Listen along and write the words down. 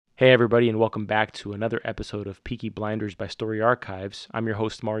Hey everybody, and welcome back to another episode of Peaky Blinders by Story Archives. I'm your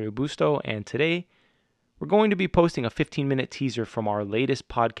host Mario Busto, and today we're going to be posting a 15-minute teaser from our latest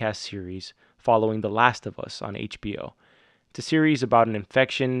podcast series following The Last of Us on HBO. It's a series about an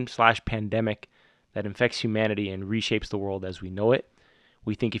infection/pandemic that infects humanity and reshapes the world as we know it.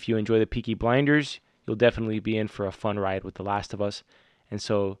 We think if you enjoy the Peaky Blinders, you'll definitely be in for a fun ride with The Last of Us. And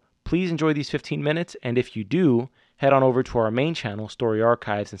so please enjoy these 15 minutes, and if you do, head on over to our main channel, Story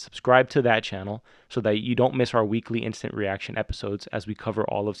Archives, and subscribe to that channel so that you don't miss our weekly instant reaction episodes as we cover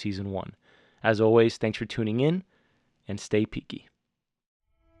all of Season 1. As always, thanks for tuning in, and stay peaky.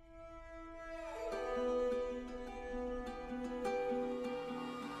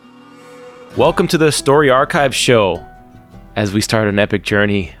 Welcome to the Story Archives show as we start an epic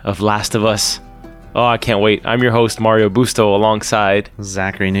journey of Last of Us. Oh, I can't wait. I'm your host, Mario Busto, alongside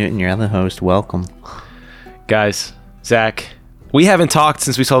Zachary Newton, your other host. Welcome. Guys, Zach, we haven't talked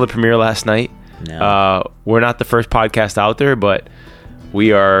since we saw the premiere last night. No. We're not the first podcast out there, but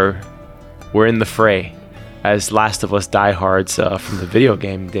we're in the fray as Last of Us diehards from the video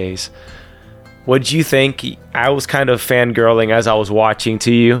game days. What did you think? I was kind of fangirling as I was watching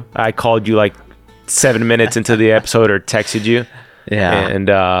to you. I called you like 7 minutes into the episode or texted you. Yeah. And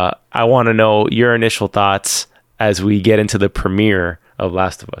I want to know your initial thoughts as we get into the premiere of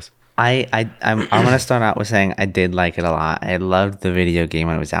Last of Us. I'm going to start out with saying I did like it a lot. I loved the video game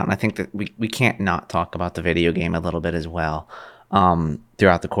when it was out. And I think that we can't not talk about the video game a little bit as well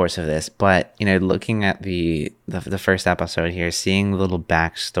throughout the course of this. But, you know, looking at the first episode here, seeing the little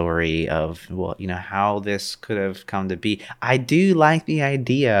backstory of, well, you know, how this could have come to be. I do like the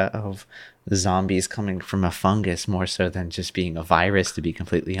idea of zombies coming from a fungus more so than just being a virus, to be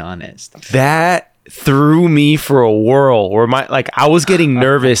completely honest. That threw me for a whirl where I was getting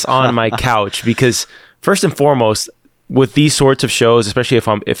nervous on my couch because first and foremost with these sorts of shows, especially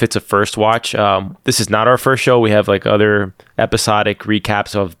if it's a first watch, this is not our first show. We have like other episodic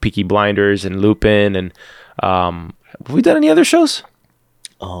recaps of Peaky Blinders and Lupin, and have we done any other shows?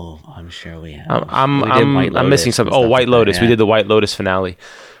 Oh, I'm sure we have. I'm missing something. Oh, White Lotus. Yeah. We did the White Lotus finale.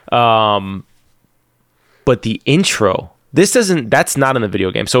 But the intro, that's not in the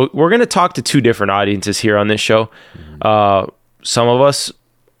video game. So we're going to talk to two different audiences here on this show. Mm-hmm. Some of us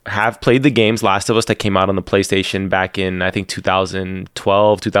have played the games Last of Us that came out on the PlayStation back in, I think,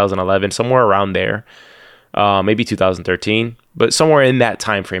 2012, 2011, somewhere around there. Maybe 2013, but somewhere in that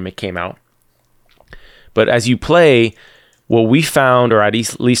time frame it came out. But as you play, what we found, or at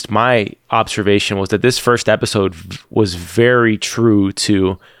least my observation, was that this first episode was very true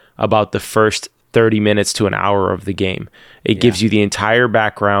to about the first 30 minutes to an hour of the game. It gives you the entire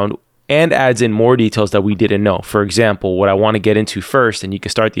background and adds in more details that we didn't know. For example, what I want to get into first, and you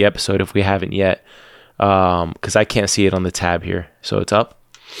can start the episode if we haven't yet, because I can't see it on the tab here. So it's up?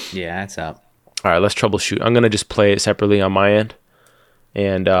 Yeah, it's up. All right, let's troubleshoot. I'm going to just play it separately on my end,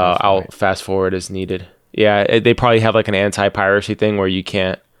 and I'll fast forward as needed. Yeah, they probably have like an anti-piracy thing where you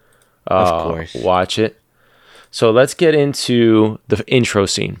can't watch it. So let's get into the intro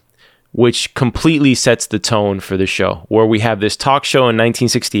scene, which completely sets the tone for the show, where we have this talk show in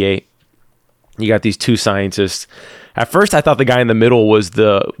 1968. You got these two scientists. At first, I thought the guy in the middle was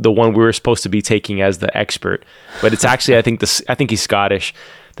the one we were supposed to be taking as the expert, but it's actually I think he's Scottish.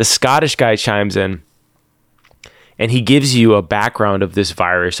 The Scottish guy chimes in, and he gives you a background of this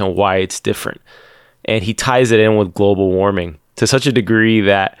virus and why it's different, and he ties it in with global warming to such a degree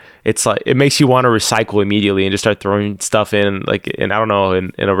that it's like it makes you want to recycle immediately and just start throwing stuff in a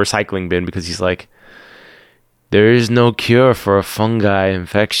recycling bin, because he's like, there is no cure for a fungi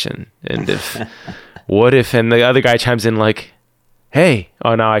infection, and and the other guy chimes in like, hey,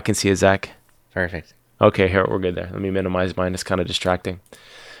 oh, now I can see it, Zach. Perfect. Okay, here, we're good there. Let me minimize mine. It's kind of distracting.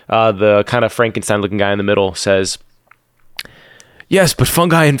 The kind of Frankenstein looking guy in the middle says, yes, but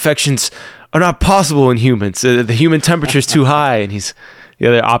fungi infections are not possible in humans. The human temperature is too high. And the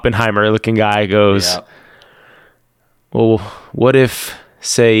other Oppenheimer-looking guy goes, well, what if,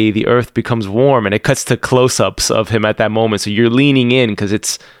 say, the Earth becomes warm? And it cuts to close-ups of him at that moment. So you're leaning in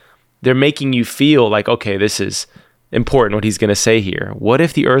because they're making you feel like, okay, this is important what he's going to say here. What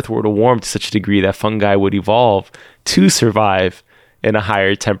if the Earth were to warm to such a degree that fungi would evolve to survive in a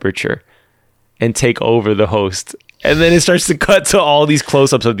higher temperature and take over the host? And then it starts to cut to all these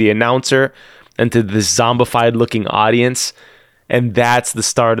close-ups of the announcer and to this zombified looking audience. And that's the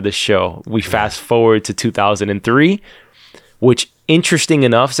start of the show. We fast forward to 2003, which, interesting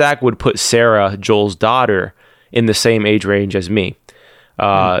enough, Zach, would put Sarah, Joel's daughter, in the same age range as me.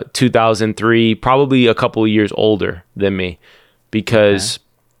 2003, probably a couple of years older than me, because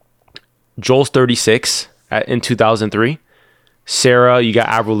Joel's 36 in 2003. Sarah, you got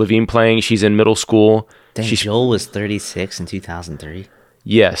Avril Lavigne playing. She's in middle school. Joel was 36 in 2003.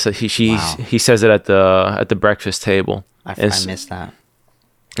 Yes, he says it at the breakfast table. I missed that.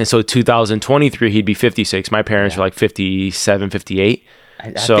 And so 2023, he'd be 56. My parents were like 57, 58.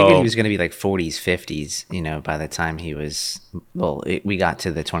 I figured he was going to be like 40s, 50s, by the time he was, we got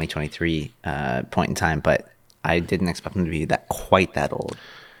to the 2023 point in time, but I didn't expect him to be quite that old.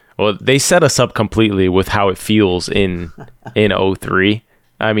 Well, they set us up completely with how it feels in 03.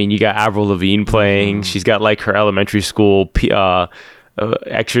 I mean, you got Avril Lavigne playing. She's got like her elementary school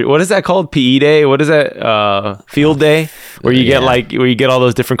actually, what is that called? PE day? What is that? Field day, where you get all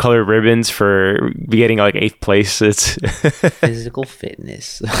those different colored ribbons for getting like 8th place. It's physical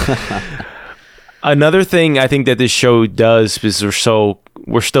fitness. Another thing I think that this show does is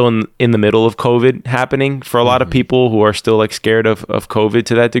we're still in the middle of COVID happening for a lot of people who are still like scared of COVID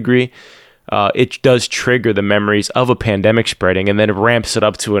to that degree. It does trigger the memories of a pandemic spreading, and then it ramps it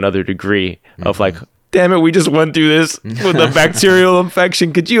up to another degree of like, damn it, we just went through this with a bacterial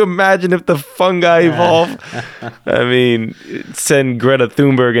infection. Could you imagine if the fungi evolved? I mean, send Greta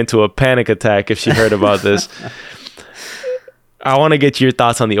Thunberg into a panic attack if she heard about this. I want to get your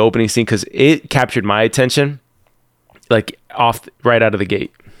thoughts on the opening scene because it captured my attention, like right out of the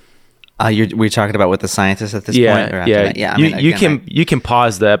gate. We're talking about with the scientists at this point? Or Yeah. I mean, you can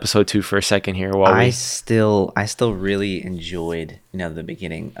pause the episode 2 for a second here while I still really enjoyed the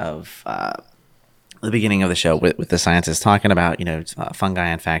beginning of the show with the scientists talking about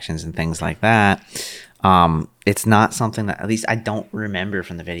fungi infections and things like that. It's not something that, at least I don't remember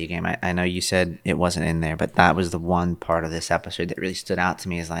from the video game. I know you said it wasn't in there, but that was the one part of this episode that really stood out to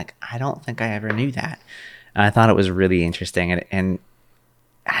me, is like, I don't think I ever knew that. And I thought it was really interesting, and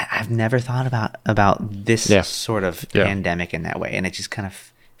I've never thought about this sort of pandemic in that way, and it just kind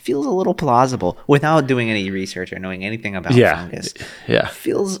of feels a little plausible without doing any research or knowing anything about fungus. Yeah,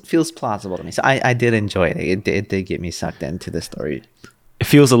 feels plausible to me. So I did enjoy it. It did get me sucked into the story. It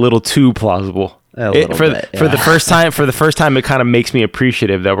feels a little too plausible. For the first time, it kind of makes me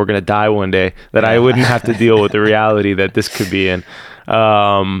appreciative that we're gonna die one day. That I wouldn't have to deal with the reality that this could be in.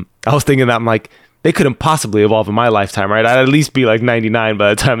 I was thinking that I'm like, they couldn't possibly evolve in my lifetime, right? I'd at least be like 99 by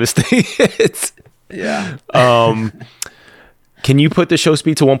the time this thing hits. Yeah. Can you put the show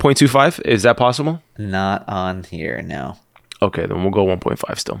speed to 1.25? Is that possible? Not on here, no. Okay, then we'll go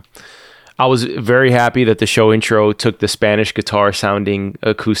 1.5 still. I was very happy that the show intro took the Spanish guitar sounding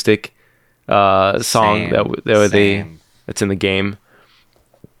acoustic song that's in the game.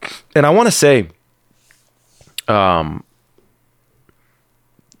 And I want to say,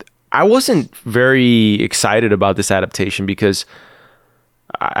 I wasn't very excited about this adaptation because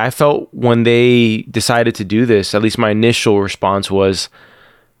I felt when they decided to do this, at least my initial response was,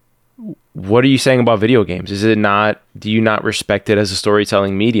 what are you saying about video games? Do you not respect it as a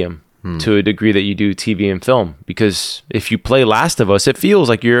storytelling medium to a degree that you do TV and film? Because if you play Last of Us, it feels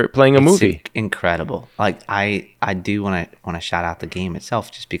like you're playing a movie. Incredible. Like I do want to shout out the game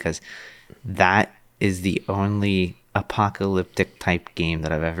itself, just because that is the only apocalyptic type game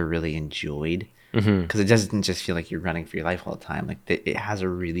that I've ever really enjoyed, because it doesn't just feel like you're running for your life all the time. Like it has a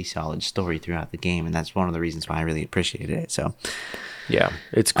really solid story throughout the game, and that's one of the reasons why I really appreciated it. So yeah,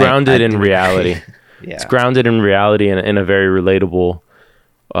 it's grounded in reality. It's grounded in reality and in a very Relatable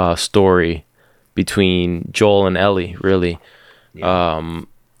story between Joel and Ellie, really. But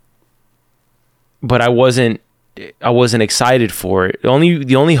I wasn't excited for it.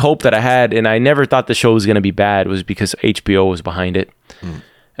 The only hope that I had, and I never thought the show was going to be bad, was because HBO was behind it.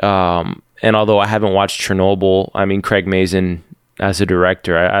 And although I haven't watched Chernobyl, I mean, Craig Mazin as a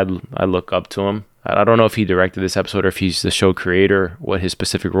director, I look up to him. I don't know if he directed this episode or if he's the show creator, what his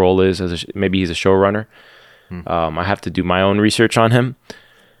specific role is. Maybe he's a showrunner. I have to do my own research on him.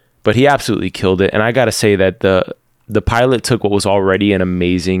 But he absolutely killed it. And I got to say that the pilot took what was already an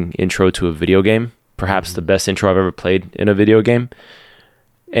amazing intro to a video game, perhaps the best intro I've ever played in a video game,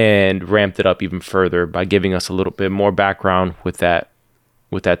 and ramped it up even further by giving us a little bit more background with that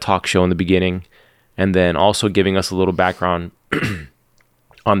talk show in the beginning, and then also giving us a little background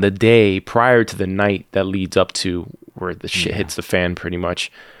on the day prior to the night that leads up to where the shit hits the fan, pretty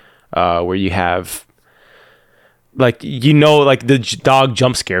much, where you have like the dog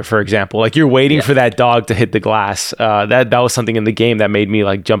jump scare, for example. Like you're waiting for that dog to hit the glass. That was something in the game that made me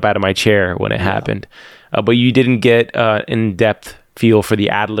like jump out of my chair when it happened. But you didn't get in-depth feel for the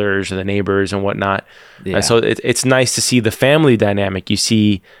Adlers or the neighbors and whatnot. So it's nice to see the family dynamic. You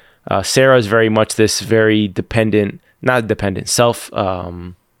see Sarah is very much this very self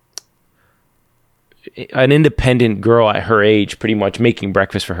an independent girl at her age, pretty much making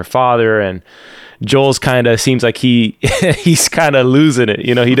breakfast for her father. And Joel's kind of seems like he's kind of losing it.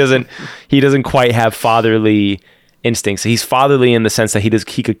 You know, he doesn't quite have fatherly instincts. He's fatherly in the sense that he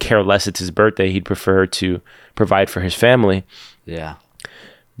could care less. It's his birthday. He'd prefer to provide for his family. Yeah.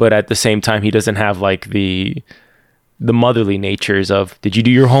 But at the same time, he doesn't have like the motherly natures of, did you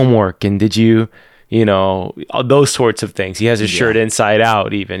do your homework? And did you know, those sorts of things. He has his shirt inside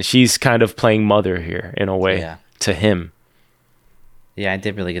out even. She's kind of playing mother here in a way to him. Yeah, I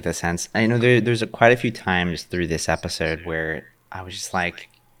did really get the sense. I know there's quite a few times through this episode where I was just like,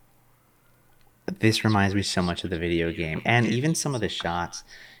 this reminds me so much of the video game, and even some of the shots.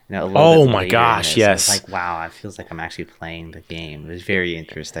 You know, oh my gosh, yes! Like, wow, it feels like I'm actually playing the game. It was very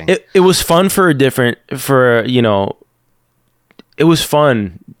interesting. It was fun it was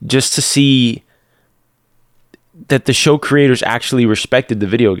fun just to see that the show creators actually respected the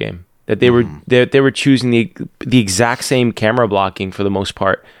video game. That they were choosing the exact same camera blocking for the most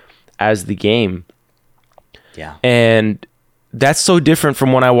part as the game. Yeah. And that's so different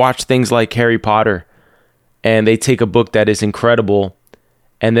from when I watch things like Harry Potter, and they take a book that is incredible,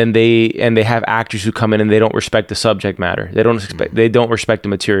 and then they have actors who come in and they don't respect the subject matter. They don't respect the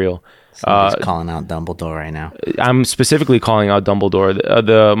material. Somebody's calling out Dumbledore right now. I'm specifically calling out Dumbledore,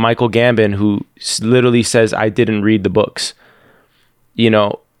 the Michael Gambon, who literally says, "I didn't read the books," you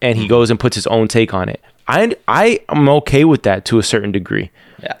know, and he goes and puts his own take on it. I am okay with that to a certain degree.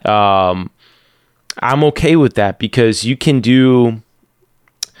 Yeah. I'm okay with that because you can do.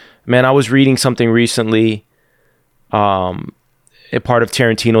 Man, I was reading something recently. A part of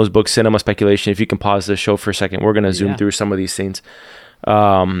Tarantino's book, Cinema Speculation. If you can pause the show for a second, we're going to zoom through some of these scenes.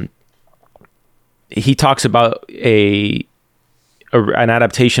 He talks about an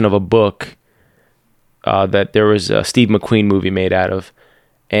adaptation of a book that there was a Steve McQueen movie made out of,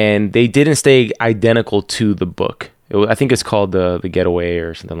 and they didn't stay identical to the book. I think it's called the Getaway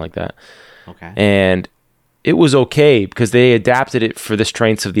or something like that. Okay. And it was okay because they adapted it for the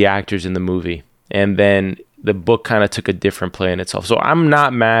strengths of the actors in the movie, and then the book kind of took a different play in itself. So I'm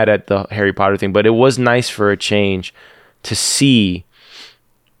not mad at the Harry Potter thing, but it was nice for a change to see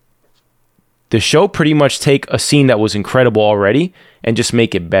the show pretty much take a scene that was incredible already and just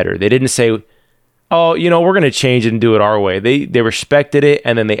make it better. They didn't say, oh, you know, we're going to change it and do it our way. They respected it,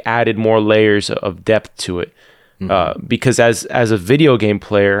 and then they added more layers of depth to it. Because as a video game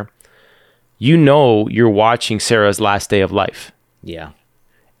player, you know you're watching Sarah's last day of life. Yeah.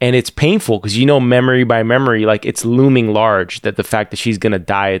 And it's painful because you know memory by memory, like it's looming large that the fact that she's going to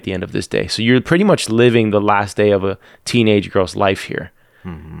die at the end of this day. So you're pretty much living the last day of a teenage girl's life here.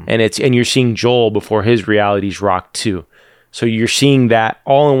 And you're seeing Joel before his reality's rocked too. So you're seeing that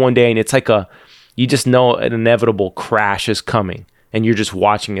all in one day, and it's like you just know an inevitable crash is coming, and you're just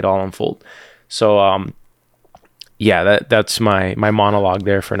watching it all unfold. So that's my monologue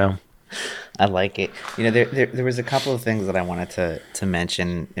there for now. I like it. You know, there was a couple of things that I wanted to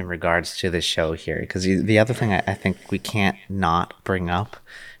mention in regards to the show here, because the other thing I think we can't not bring up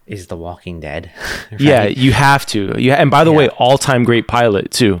is The Walking Dead. Right? Yeah, you have to. And by the way, all-time great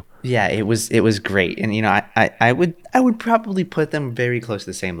pilot too. Yeah, it was great, and you know, I would probably put them very close to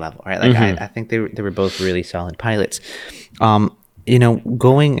the same level, right? Like I think they were both really solid pilots. You know,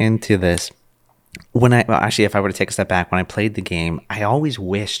 going into this. If I were to take a step back, when I played the game, I always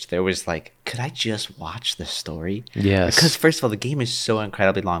wished there was like, could I just watch the story? Yes. Because first of all, the game is so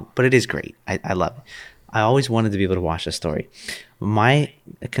incredibly long, but it is great. I love it. I always wanted to be able to watch the story. My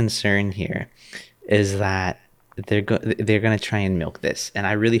concern here is that they're going to try and milk this, and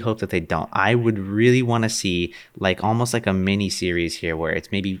I really hope that they don't. I would really want to see like almost like a mini series here, where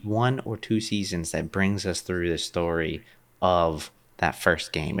it's maybe 1 or 2 seasons that brings us through the story of that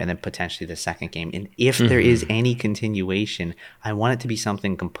first game and then potentially the second game. And if there is any continuation, I want it to be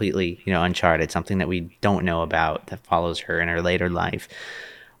something completely, you know, uncharted, something that we don't know about that follows her in her later life.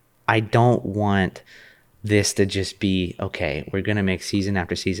 I don't want this to just be, okay, we're going to make season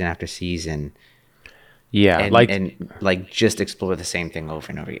after season after season. Yeah. And just explore the same thing over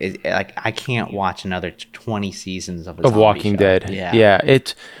and over. Like I can't watch another 20 seasons of Walking show. Dead. Yeah.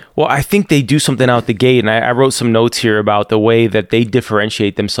 Well, I think they do something out the gate, and I wrote some notes here about the way that they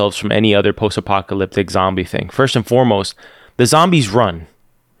differentiate themselves from any other post-apocalyptic zombie thing. First and foremost, the zombies run.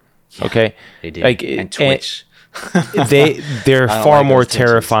 Yeah, okay? They do. And twitch. They're far more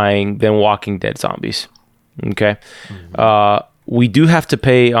terrifying than Walking Dead zombies. Okay? We do have to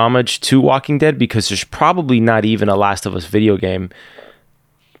pay homage to Walking Dead because there's probably not even a Last of Us video game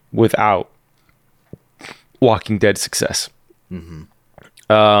without Walking Dead success. And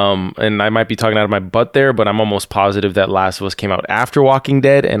I might be talking out of my butt there, but I'm almost positive that Last of Us came out after Walking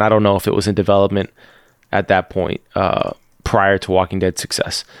Dead, and I don't know if it was in development at that point, prior to Walking Dead's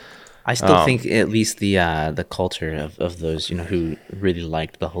success. I still think at least the culture of those, who really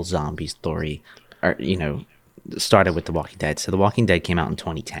liked the whole zombie story, or started with The Walking Dead. So The Walking Dead came out in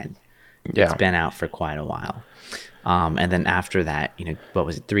 2010. Yeah, it's been out for quite a while. And then after that, what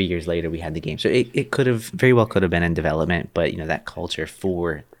was it? 3 years later, we had the game. So it could have been in development, but that culture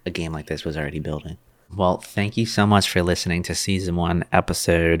for a game like this was already building. Well, thank you so much for listening to Season 1,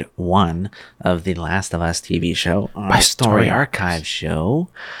 Episode 1 of The Last of Us TV show, our Story Archive show.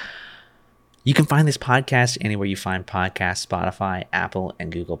 You can find this podcast anywhere you find podcasts, Spotify, Apple,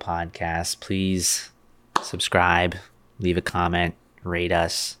 and Google Podcasts. Please subscribe, leave a comment, rate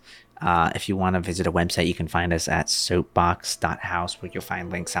us. If you want to visit a website, you can find us at soapbox.house, where you'll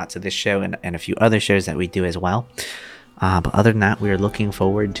find links out to this show and a few other shows that we do as well. But other than that, we are looking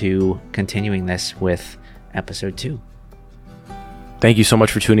forward to continuing this with episode 2. Thank you so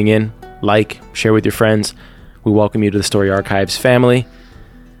much for tuning in. Like, share with your friends. We welcome you to the Story Archives family.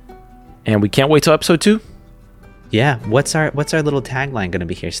 And we can't wait till episode 2. Yeah. What's our little tagline going to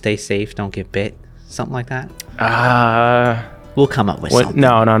be here? Stay safe, don't get bit. Something like that? We'll come up with something.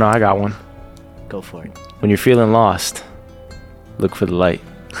 No, I got one. Go for it. When you're feeling lost, look for the light.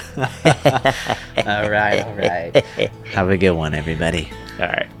 All right. Have a good one, everybody. All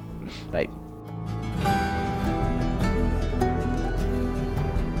right. Bye.